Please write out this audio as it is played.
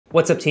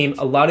What's up, team?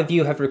 A lot of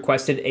you have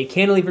requested a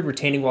cantilevered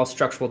retaining wall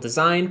structural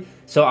design,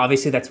 so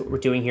obviously that's what we're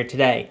doing here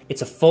today.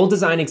 It's a full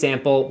design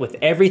example with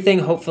everything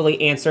hopefully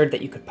answered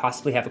that you could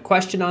possibly have a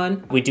question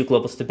on. We do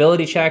global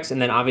stability checks,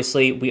 and then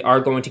obviously we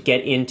are going to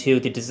get into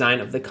the design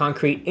of the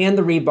concrete and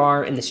the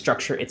rebar and the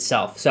structure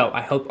itself. So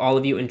I hope all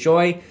of you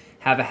enjoy,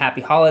 have a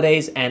happy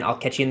holidays, and I'll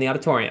catch you in the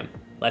auditorium.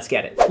 Let's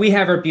get it. We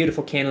have our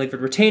beautiful cantilevered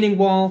retaining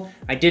wall.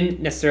 I didn't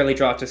necessarily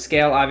draw it to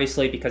scale,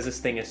 obviously, because this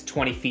thing is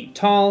 20 feet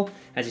tall,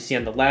 as you see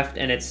on the left,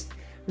 and it's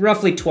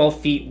roughly 12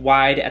 feet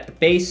wide at the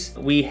base.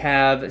 We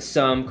have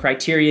some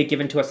criteria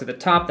given to us at the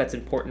top that's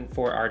important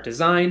for our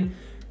design.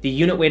 The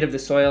unit weight of the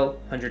soil,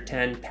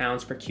 110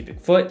 pounds per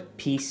cubic foot,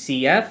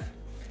 PCF.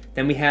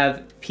 Then we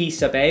have P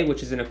sub A,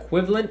 which is an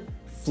equivalent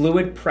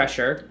fluid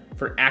pressure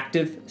for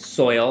active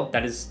soil.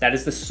 That is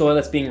the soil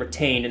that's being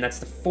retained, and that's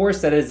the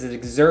force that is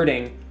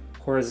exerting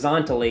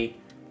horizontally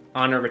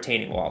on a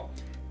retaining wall.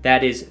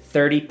 That is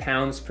 30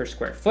 pounds per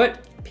square foot,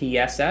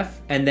 PSF.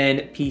 And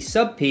then P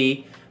sub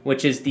P,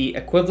 which is the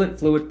equivalent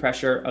fluid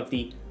pressure of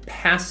the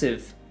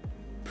passive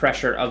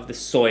pressure of the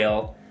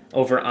soil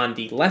over on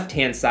the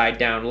left-hand side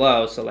down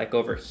low, so like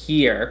over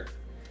here,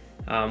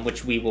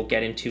 which we will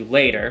get into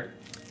later,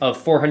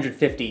 of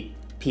 450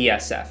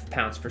 PSF,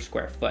 pounds per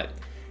square foot.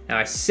 Now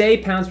I say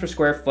pounds per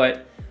square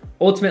foot,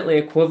 ultimately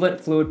equivalent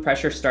fluid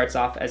pressure starts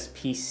off as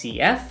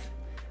PCF,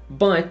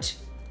 but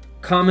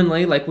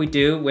commonly, like we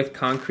do with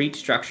concrete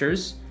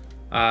structures,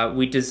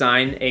 we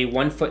design a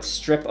 1 foot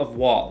strip of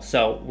wall.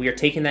 So we are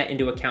taking that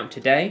into account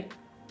today.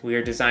 We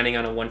are designing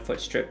on a 1 foot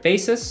strip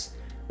basis,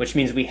 which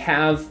means we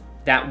have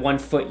that 1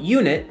 foot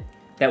unit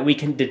that we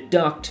can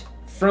deduct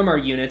from our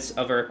units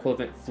of our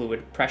equivalent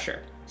fluid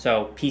pressure.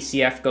 So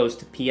PCF goes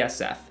to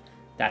PSF.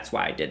 That's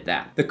why I did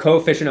that. The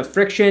coefficient of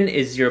friction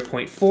is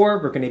 0.4.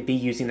 We're going to be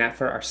using that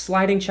for our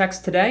sliding checks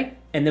today.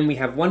 And then we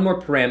have one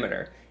more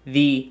parameter.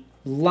 The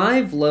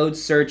live load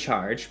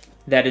surcharge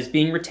that is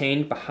being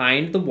retained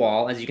behind the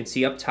wall, as you can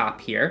see up top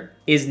here,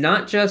 is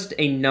not just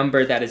a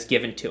number that is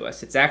given to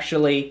us. It's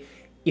actually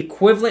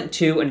equivalent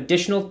to an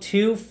additional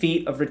 2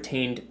 feet of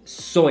retained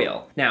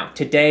soil. Now,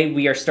 today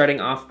we are starting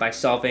off by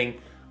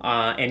solving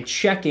and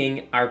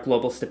checking our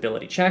global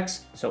stability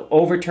checks. So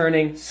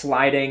overturning,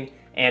 sliding,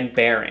 and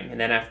bearing. And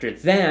then after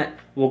that,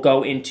 we'll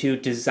go into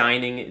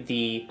designing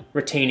the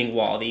retaining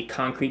wall, the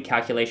concrete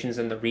calculations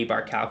and the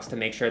rebar calcs to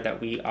make sure that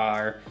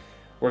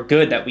we're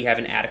good, that we have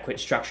an adequate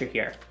structure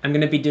here. I'm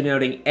gonna be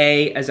denoting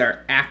A as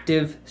our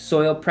active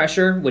soil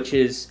pressure, which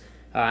is,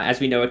 as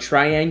we know, a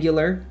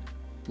triangular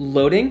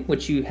loading,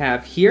 which you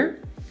have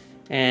here.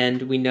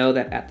 And we know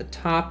that at the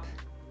top,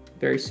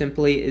 very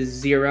simply, is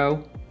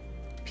 0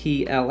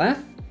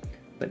 PLF.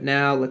 But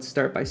now let's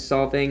start by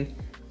solving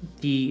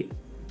the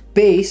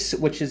base,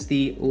 which is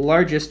the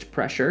largest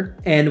pressure.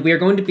 And we are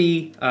going to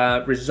be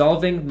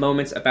resolving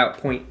moments about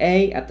point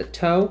A at the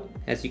toe,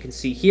 as you can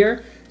see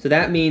here. So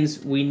that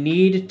means we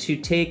need to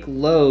take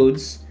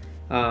loads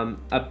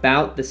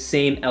about the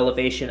same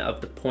elevation of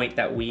the point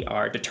that we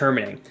are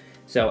determining.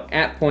 So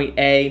at point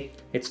A,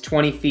 it's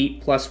 20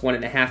 feet plus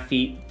 1.5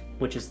 feet,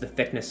 which is the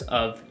thickness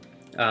of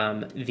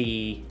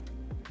the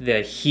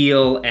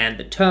heel and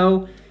the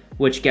toe,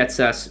 which gets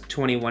us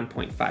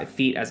 21.5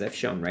 feet, as I've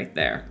shown right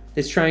there.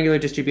 This triangular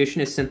distribution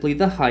is simply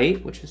the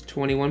height, which is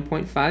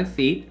 21.5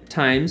 feet,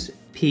 times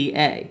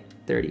PA,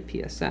 30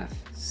 PSF,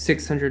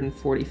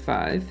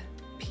 645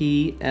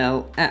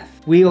 PLF.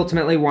 We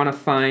ultimately want to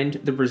find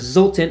the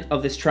resultant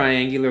of this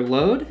triangular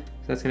load.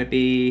 So that's going to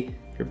be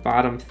your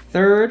bottom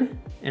third,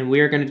 and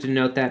we are going to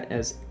denote that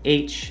as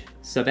H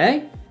sub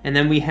A. And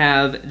then we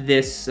have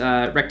this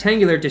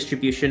rectangular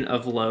distribution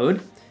of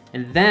load,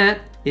 and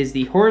that is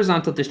the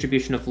horizontal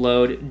distribution of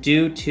load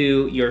due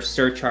to your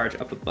surcharge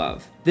up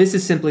above. This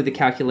is simply the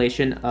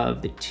calculation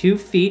of the 2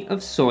 feet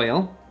of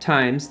soil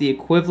times the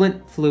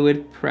equivalent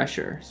fluid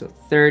pressure, so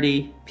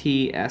 30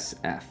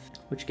 PSF,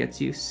 which gets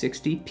you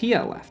 60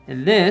 PLF.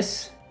 And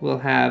this will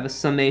have a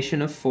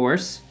summation of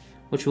force,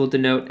 which we'll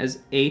denote as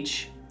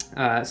H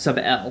sub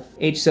L.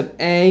 H sub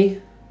A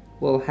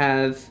will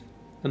have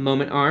a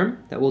moment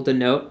arm that we'll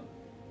denote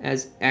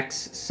as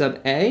X sub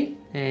A,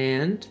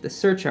 and the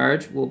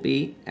surcharge will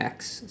be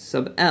X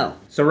sub L.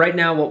 So right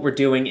now what we're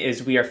doing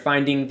is we are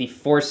finding the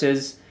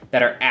forces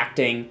that are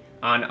acting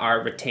on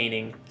our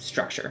retaining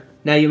structure.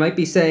 Now you might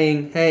be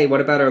saying, hey,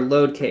 what about our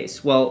load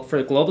case? Well,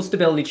 for global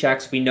stability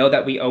checks, we know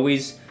that we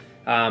always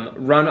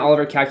run all of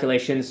our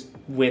calculations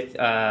with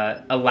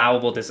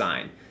allowable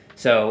design.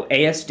 So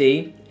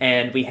ASD,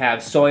 and we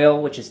have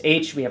soil, which is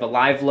H, we have a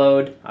live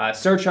load,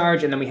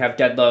 surcharge, and then we have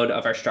dead load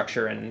of our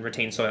structure and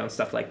retained soil and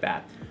stuff like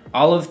that.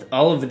 All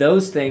of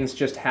those things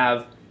just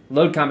have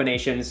load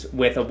combinations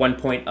with a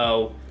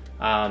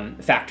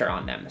 1.0 factor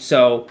on them.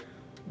 So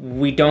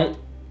we don't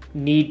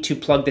need to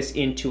plug this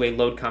into a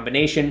load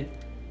combination.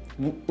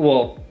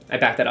 Well, I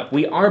back that up.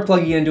 We are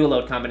plugging it into a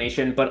load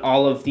combination, but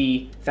all of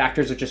the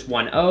factors are just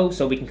 1.0,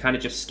 so we can kind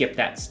of just skip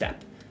that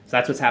step. So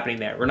that's what's happening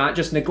there. We're not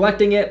just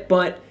neglecting it,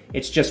 but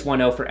it's just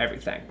 1.0 for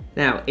everything.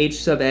 Now,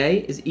 H sub A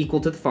is equal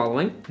to the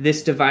following.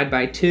 This divide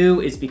by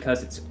 2 is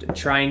because it's a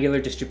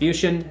triangular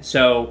distribution,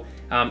 so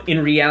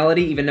In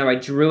reality, even though I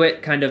drew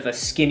it kind of a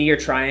skinnier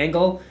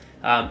triangle,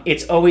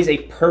 it's always a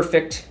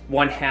perfect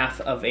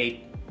 1/2 of a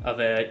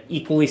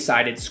equally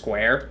sided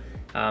square.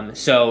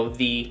 So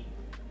the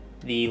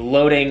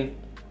loading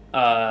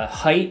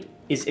height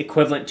is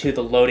equivalent to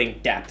the loading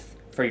depth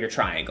for your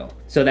triangle.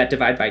 So that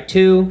divide by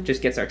 2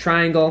 just gets our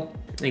triangle,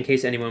 in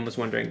case anyone was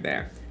wondering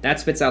there. That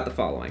spits out the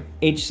following.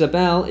 H sub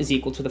L is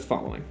equal to the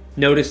following.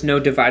 Notice no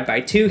divide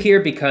by 2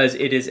 here because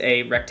it is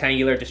a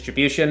rectangular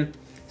distribution.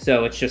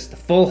 So it's just the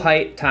full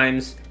height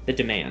times the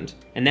demand.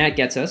 And that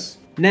gets us.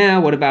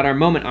 Now, what about our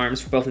moment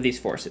arms for both of these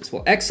forces?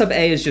 Well, X sub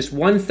A is just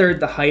 1/3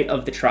 the height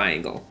of the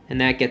triangle,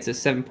 and that gets us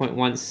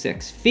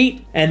 7.16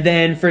 feet. And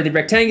then for the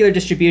rectangular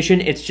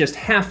distribution, it's just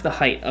half the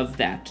height of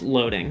that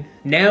loading.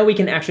 Now we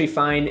can actually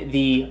find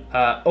the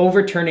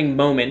overturning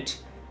moment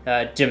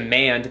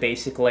demand,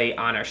 basically,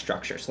 on our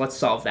structure. So let's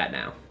solve that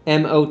now.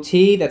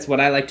 MOT, that's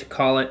what I like to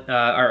call it,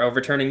 our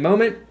overturning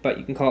moment, but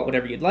you can call it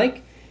whatever you'd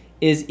like,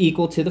 is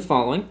equal to the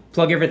following.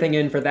 Plug everything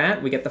in for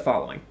that, we get the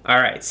following.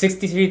 All right,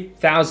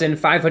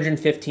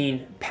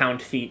 63,515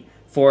 pound-feet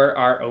for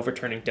our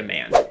overturning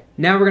demand.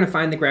 Now we're gonna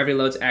find the gravity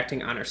loads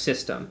acting on our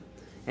system.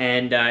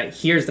 And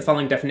here's the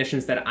following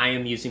definitions that I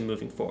am using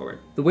moving forward.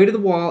 The weight of the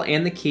wall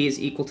and the key is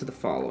equal to the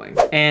following.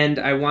 And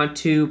I want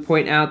to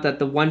point out that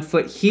the 1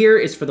 foot here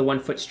is for the 1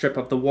 foot strip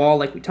of the wall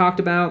like we talked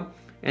about.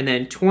 And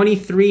then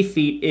 23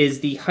 feet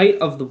is the height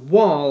of the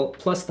wall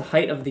plus the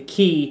height of the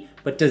key,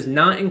 but does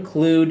not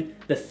include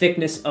the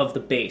thickness of the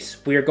base.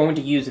 We are going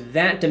to use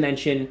that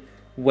dimension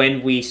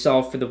when we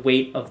solve for the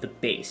weight of the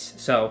base.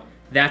 So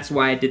that's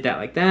why I did that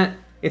like that.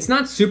 It's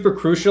not super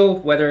crucial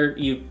whether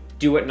you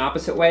do it an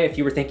opposite way. If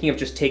you were thinking of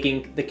just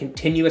taking the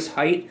continuous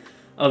height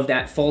of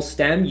that full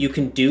stem, you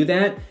can do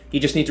that. You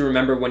just need to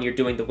remember when you're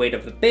doing the weight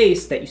of the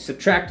base that you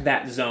subtract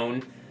that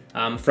zone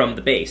from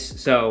the base.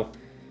 So,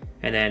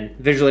 and then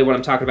visually what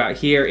I'm talking about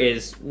here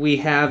is we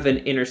have an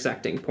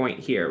intersecting point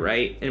here,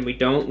 right? And we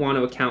don't want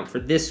to account for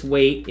this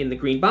weight in the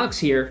green box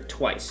here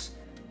twice.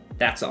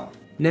 That's all.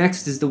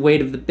 Next is the weight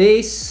of the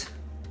base.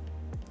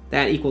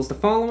 That equals the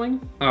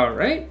following. All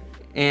right.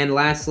 And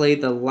lastly,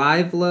 the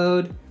live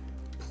load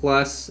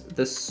plus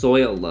the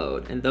soil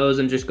load. And those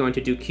I'm just going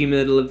to do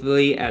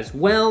cumulatively as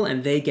well,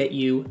 and they get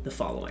you the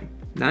following.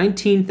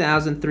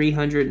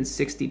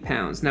 19,360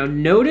 pounds. Now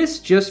notice,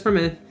 just from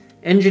an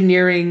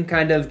engineering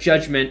kind of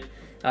judgment,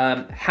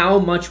 how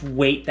much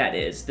weight that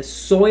is. The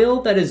soil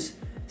that is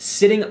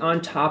sitting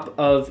on top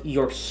of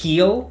your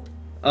heel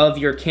of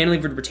your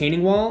cantilevered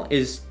retaining wall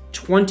is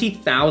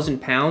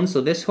 20,000 pounds.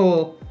 So this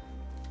whole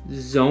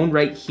zone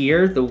right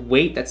here, the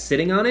weight that's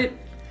sitting on it.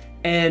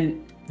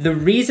 And the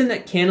reason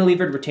that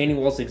cantilevered retaining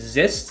walls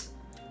exist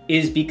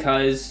is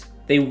because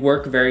they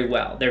work very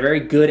well. They're very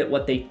good at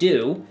what they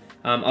do.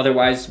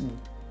 Otherwise,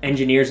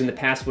 engineers in the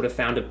past would have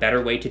found a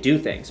better way to do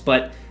things.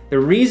 But the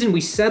reason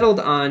we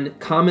settled on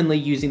commonly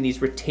using these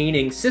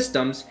retaining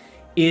systems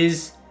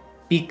is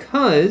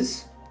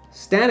because,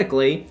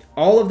 statically,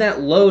 all of that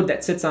load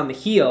that sits on the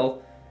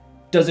heel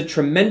does a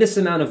tremendous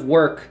amount of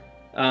work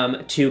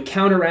to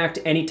counteract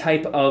any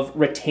type of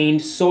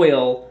retained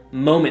soil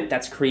moment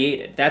that's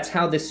created. That's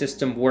how this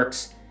system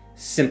works,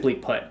 simply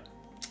put,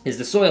 is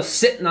the soil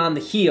sitting on the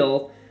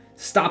heel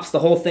stops the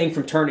whole thing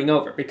from turning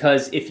over.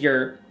 Because if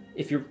your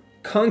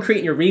concrete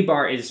and your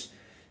rebar is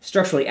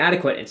structurally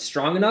adequate and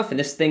strong enough, and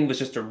this thing was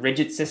just a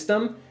rigid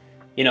system,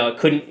 you know, it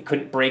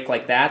couldn't break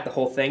like that, the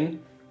whole thing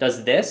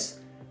does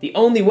this. The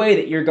only way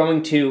that you're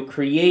going to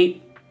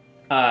create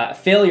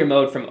failure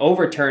mode from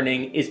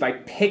overturning is by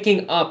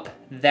picking up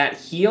that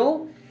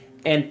heel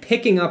and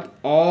picking up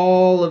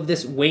all of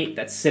this weight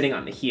that's sitting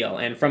on the heel.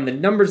 And from the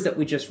numbers that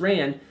we just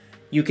ran,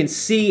 you can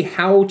see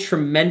how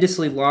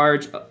tremendously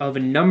large of a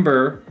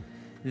number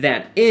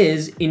that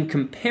is in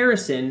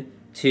comparison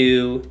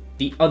to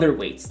the other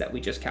weights that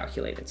we just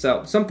calculated.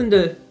 So something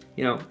to,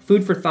 you know,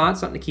 food for thought,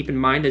 something to keep in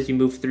mind as you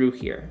move through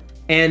here.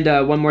 And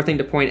one more thing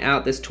to point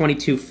out, this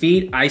 22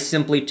 feet, I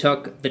simply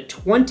took the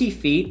 20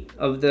 feet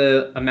of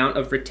the amount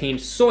of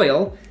retained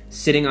soil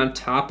sitting on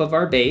top of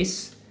our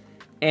base,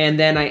 and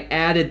then I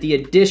added the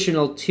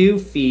additional 2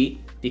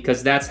 feet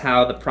because that's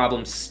how the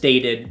problem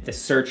stated the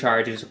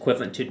surcharge is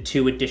equivalent to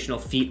 2 additional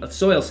feet of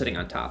soil sitting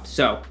on top.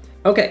 So,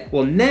 okay,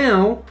 well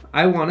now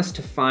I want us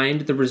to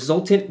find the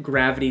resultant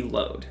gravity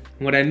load.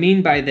 What I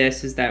mean by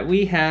this is that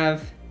we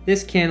have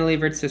this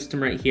cantilevered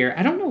system right here.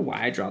 I don't know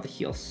why I draw the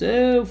heel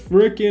so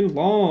freaking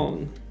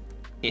long.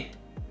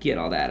 Get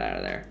all that out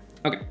of there.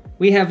 Okay,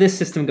 we have this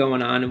system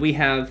going on, and we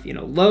have, you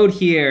know, load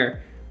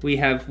here, we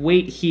have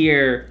weight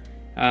here,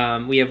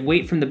 we have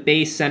weight from the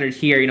base centered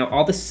here, you know,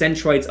 all the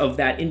centroids of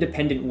that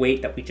independent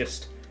weight that we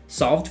just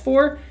solved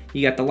for.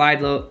 You got the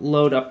live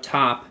load up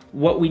top.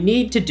 What we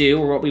need to do,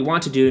 or what we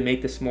want to do to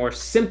make this more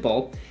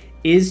simple,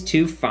 is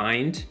to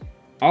find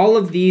all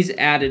of these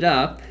added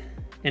up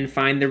and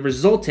find the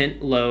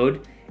resultant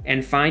load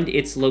and find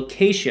its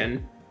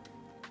location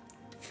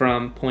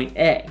from point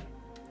A.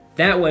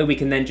 That way we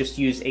can then just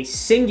use a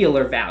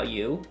singular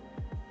value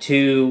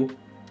to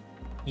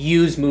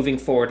use moving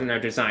forward in our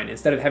design,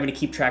 instead of having to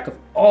keep track of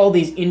all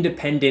these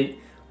independent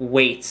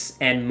weights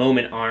and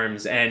moment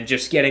arms and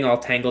just getting all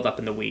tangled up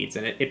in the weeds,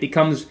 and it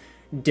becomes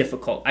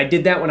difficult. I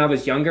did that when I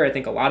was younger. I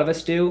think a lot of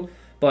us do,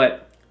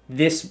 but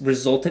this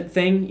resultant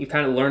thing, you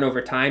kind of learn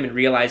over time and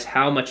realize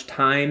how much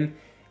time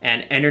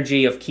and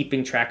energy of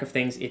keeping track of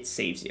things it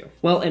saves you.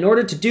 Well, in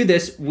order to do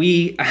this,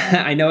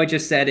 I know I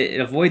just said it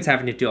avoids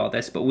having to do all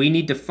this, but we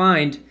need to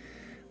find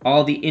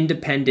all the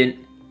independent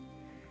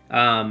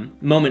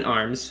moment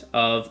arms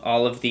of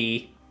all of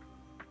the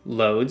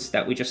loads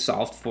that we just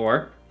solved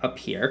for up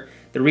here.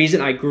 The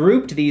reason I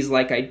grouped these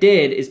like I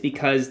did is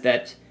because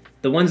that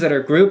the ones that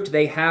are grouped,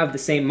 they have the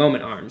same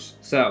moment arms.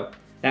 So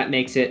that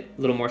makes it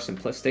a little more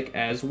simplistic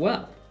as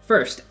well.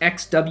 First,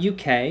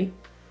 XWK,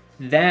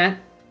 that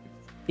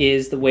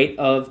is the weight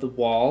of the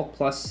wall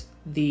plus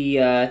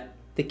the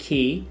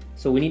key.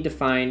 So we need to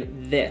find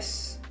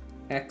this,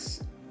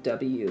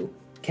 XWK.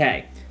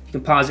 You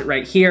can pause it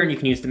right here and you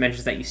can use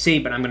dimensions that you see,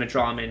 but I'm gonna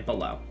draw them in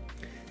below.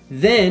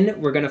 Then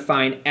we're gonna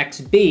find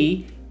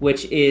XB,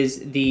 which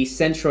is the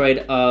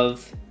centroid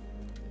of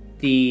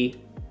the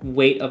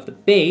weight of the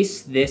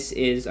base. This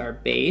is our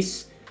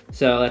base.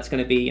 So that's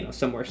gonna be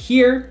somewhere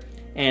here.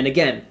 And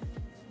again,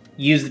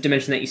 use the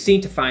dimension that you see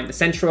to find the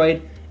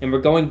centroid. And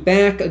we're going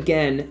back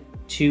again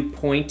to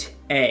point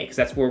A, because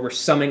that's where we're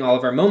summing all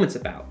of our moments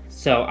about.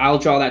 So I'll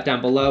draw that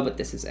down below, but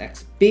this is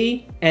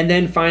XB. And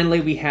then finally,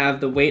 we have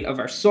the weight of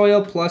our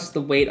soil plus the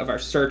weight of our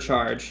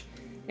surcharge.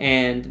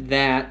 And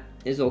that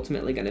is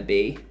ultimately gonna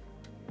be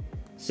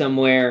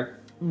somewhere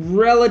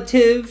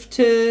relative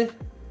to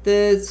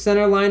the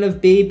center line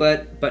of B,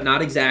 but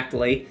not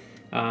exactly.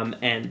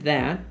 And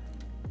that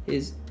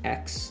is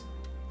XLS.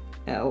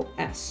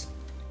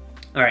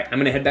 All right, I'm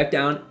gonna head back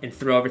down and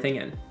throw everything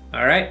in.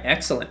 All right,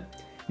 excellent.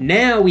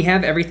 Now we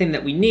have everything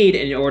that we need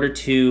in order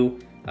to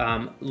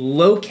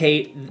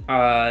locate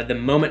the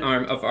moment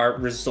arm of our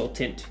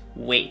resultant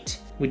weight.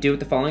 We do it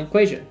with the following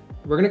equation.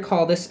 We're gonna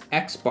call this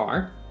X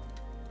bar,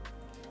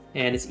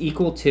 and it's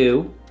equal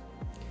to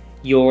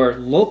your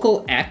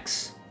local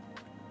X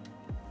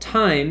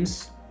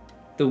times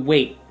the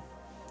weight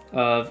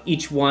of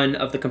each one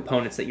of the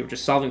components that you were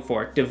just solving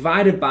for,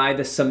 divided by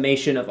the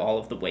summation of all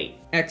of the weight.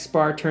 X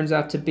bar turns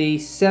out to be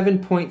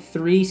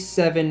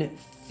 7.37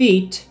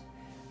 feet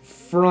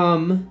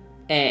from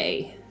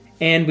A.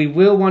 And we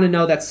will want to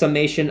know that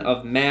summation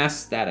of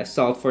mass that I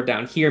solved for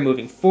down here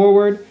moving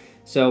forward.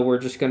 So we're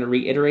just going to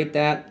reiterate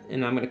that,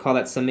 and I'm going to call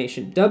that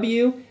summation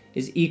W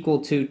is equal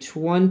to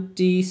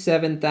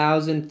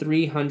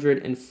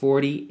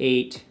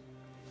 27,348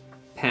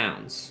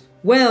 pounds.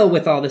 Well,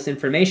 with all this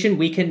information,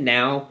 we can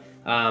now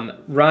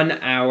run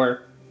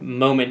our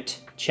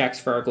moment checks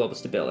for our global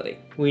stability.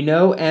 We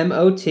know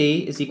MOT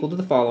is equal to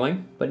the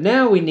following, but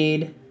now we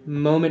need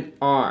moment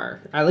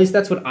R. At least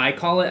that's what I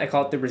call it. I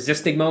call it the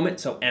resisting moment,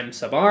 so M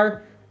sub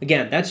R.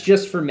 Again, that's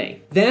just for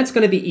me. That's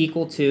going to be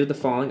equal to the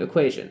following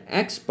equation.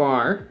 X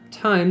bar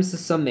times the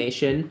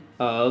summation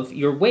of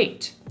your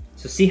weight.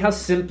 So see how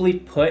simply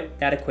put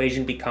that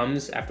equation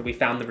becomes after we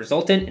found the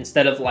resultant,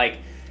 instead of like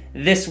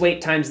this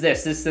weight times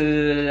this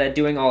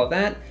doing all of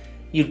that.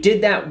 You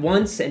did that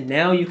once, and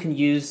now you can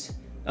use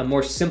a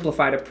more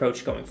simplified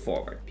approach going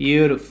forward.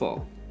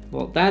 Beautiful.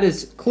 Well, that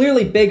is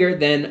clearly bigger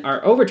than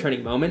our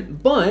overturning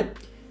moment, but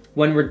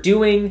when we're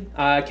doing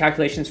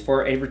calculations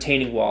for a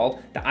retaining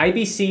wall, the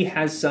IBC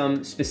has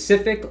some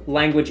specific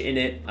language in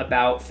it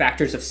about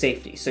factors of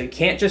safety. So you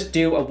can't just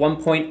do a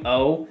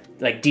 1.0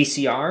 like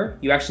DCR.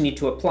 You actually need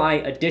to apply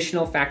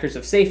additional factors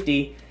of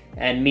safety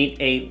and meet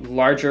a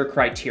larger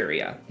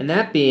criteria. And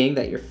that being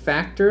that your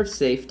factor of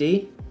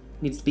safety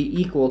needs to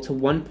be equal to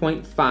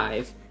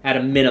 1.5 at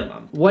a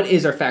minimum. What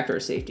is our factor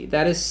of safety?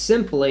 That is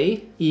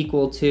simply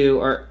equal to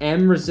our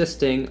M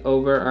resisting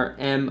over our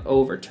M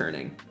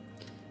overturning.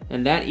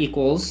 And that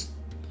equals,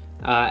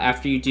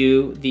 after you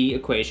do the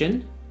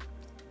equation,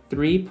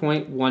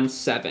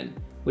 3.17,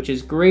 which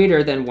is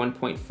greater than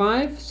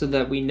 1.5, so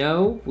that we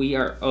know we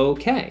are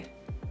okay.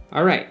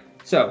 All right,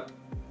 so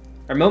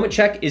our moment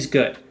check is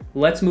good.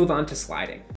 Let's move on to sliding.